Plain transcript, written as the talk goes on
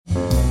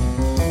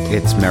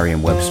It's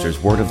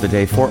Merriam-Webster's Word of the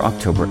Day for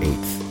October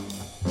 8th.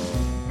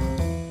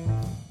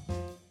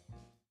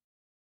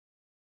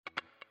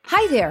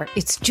 Hi there,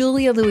 it's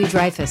Julia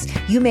Louis-Dreyfus.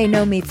 You may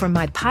know me from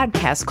my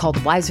podcast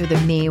called Wiser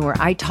Than Me, where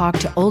I talk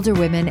to older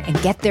women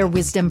and get their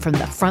wisdom from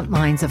the front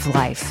lines of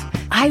life.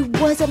 I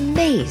was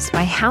amazed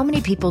by how many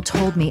people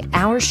told me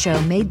our show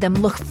made them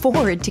look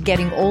forward to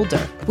getting older,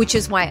 which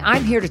is why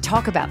I'm here to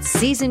talk about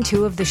Season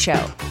 2 of the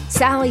show.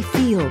 Sally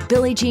Field,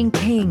 Billie Jean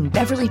King,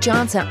 Beverly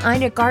Johnson,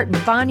 Ina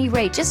Garten, Bonnie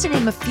Raitt, just to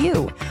name a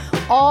few.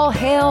 All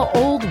hail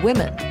old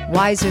women.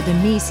 Wiser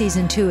Than Me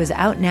Season 2 is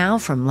out now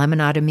from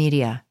Lemonada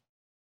Media.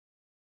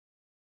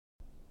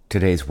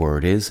 Today's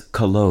word is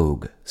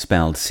collogue,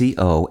 spelled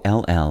C-O-L-L-O-G-U-E.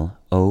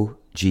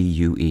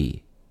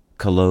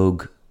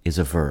 Collogue is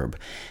a verb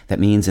that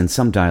means, in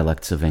some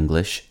dialects of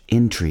English,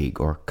 intrigue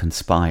or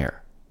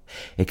conspire.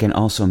 It can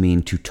also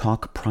mean to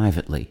talk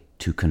privately,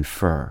 to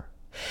confer.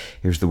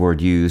 Here's the word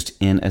used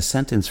in a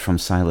sentence from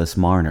Silas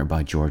Marner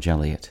by George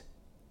Eliot.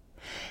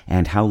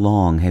 And how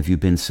long have you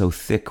been so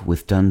thick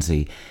with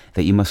Dunsey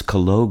that you must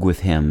collogue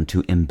with him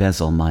to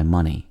embezzle my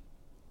money?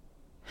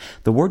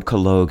 The word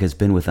collogue has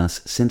been with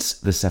us since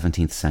the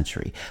 17th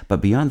century,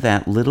 but beyond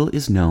that, little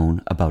is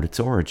known about its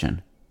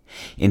origin.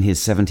 In his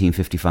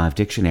 1755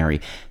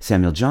 dictionary,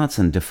 Samuel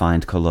Johnson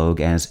defined collogue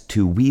as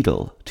to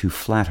wheedle, to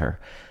flatter,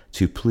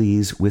 to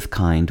please with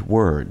kind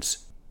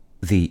words.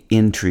 The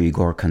intrigue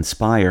or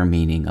conspire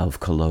meaning of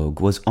collogue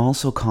was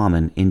also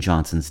common in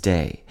Johnson's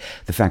day.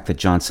 The fact that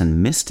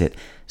Johnson missed it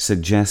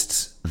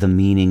suggests the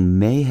meaning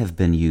may have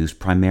been used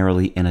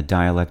primarily in a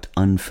dialect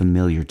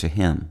unfamiliar to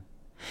him.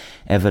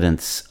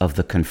 Evidence of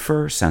the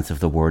confer sense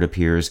of the word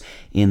appears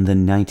in the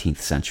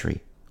 19th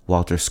century.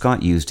 Walter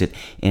Scott used it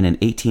in an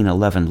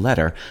 1811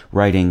 letter,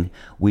 writing,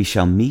 "We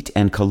shall meet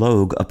and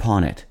collogue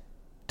upon it."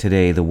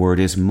 Today, the word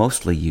is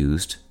mostly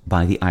used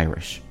by the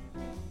Irish.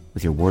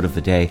 With your Word of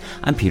the Day,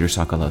 I'm Peter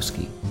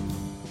Sokolowski.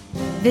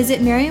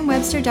 Visit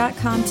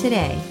Merriam-Webster.com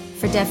today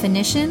for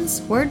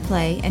definitions,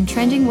 wordplay, and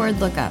trending word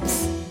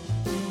lookups.